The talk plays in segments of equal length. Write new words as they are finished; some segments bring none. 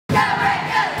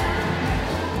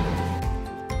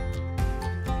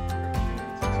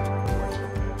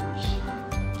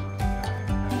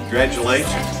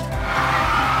Congratulations.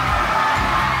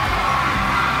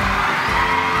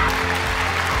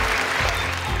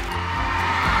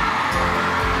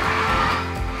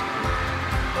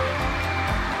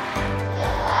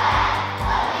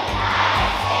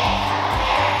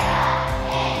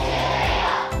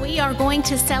 We are going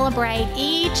to celebrate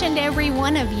each and every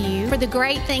one of you for the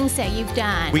great things that you've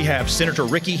done. We have Senator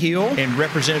Ricky Hill and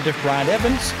Representative Brian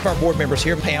Evans, our board members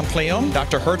here, Pam Clem,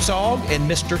 Dr. Herzog, and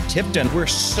Mr. Tipton. We're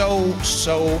so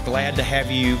glad to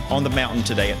have you on the mountain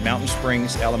today at Mountain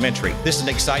Springs Elementary. This is an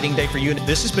exciting day for you, and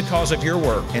this is because of your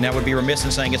work, and I would be remiss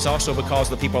in saying it's also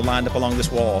because of the people lined up along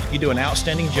this wall. You do an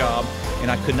outstanding job,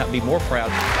 and I could not be more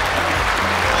proud.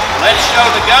 Let's show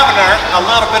the governor a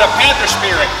little bit of Panther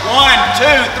spirit. 1, 2,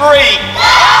 3.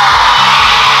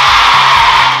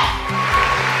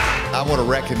 I want to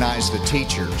recognize the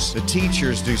teachers. The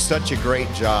teachers do such a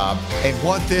great job. And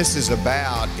what this is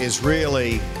about is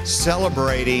really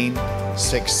celebrating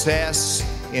success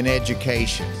in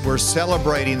education. We're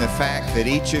celebrating the fact that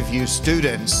each of you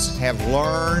students have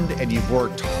learned and you've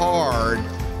worked hard,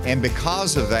 and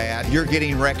because of that, you're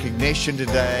getting recognition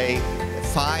today.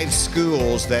 5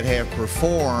 schools that have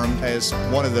performed as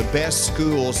one of the best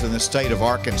schools in the state of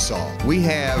Arkansas. We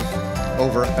have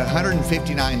over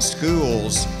 159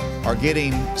 schools are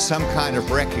getting some kind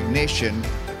of recognition,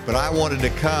 but I wanted to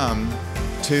come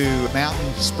to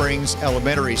Mountain Springs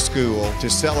Elementary School to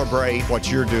celebrate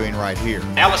what you're doing right here.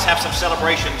 Now let's have some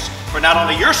celebrations for not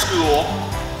only your school,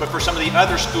 but for some of the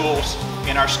other schools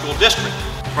in our school district.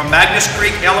 From Magness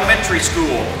Creek Elementary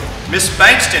School, Miss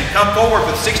Bankston, come forward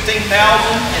with $16,050.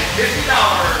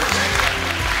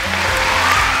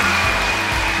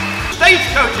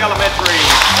 Stagecoach Elementary.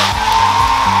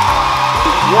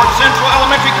 Ward Central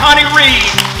Elementary, Connie Reed.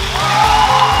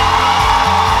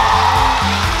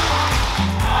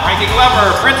 Ranking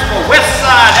Glover, Principal,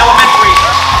 Westside Elementary.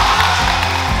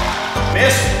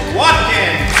 Miss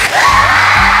Watkins.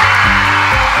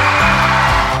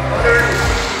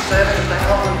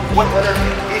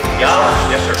 $167,150.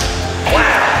 Yes, sir. Wow,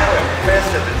 how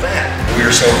impressive is that? We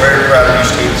are so very proud of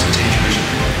you students and teachers,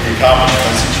 the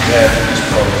accomplishments that you have in this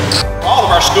program. All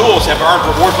of our schools have earned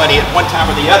reward money at one time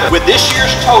or the other. With this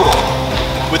year's total,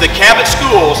 with the Cabot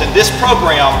schools and this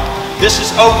program, this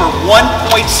is over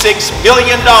 $1.6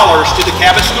 million to the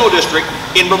Cabot School District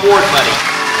in reward money.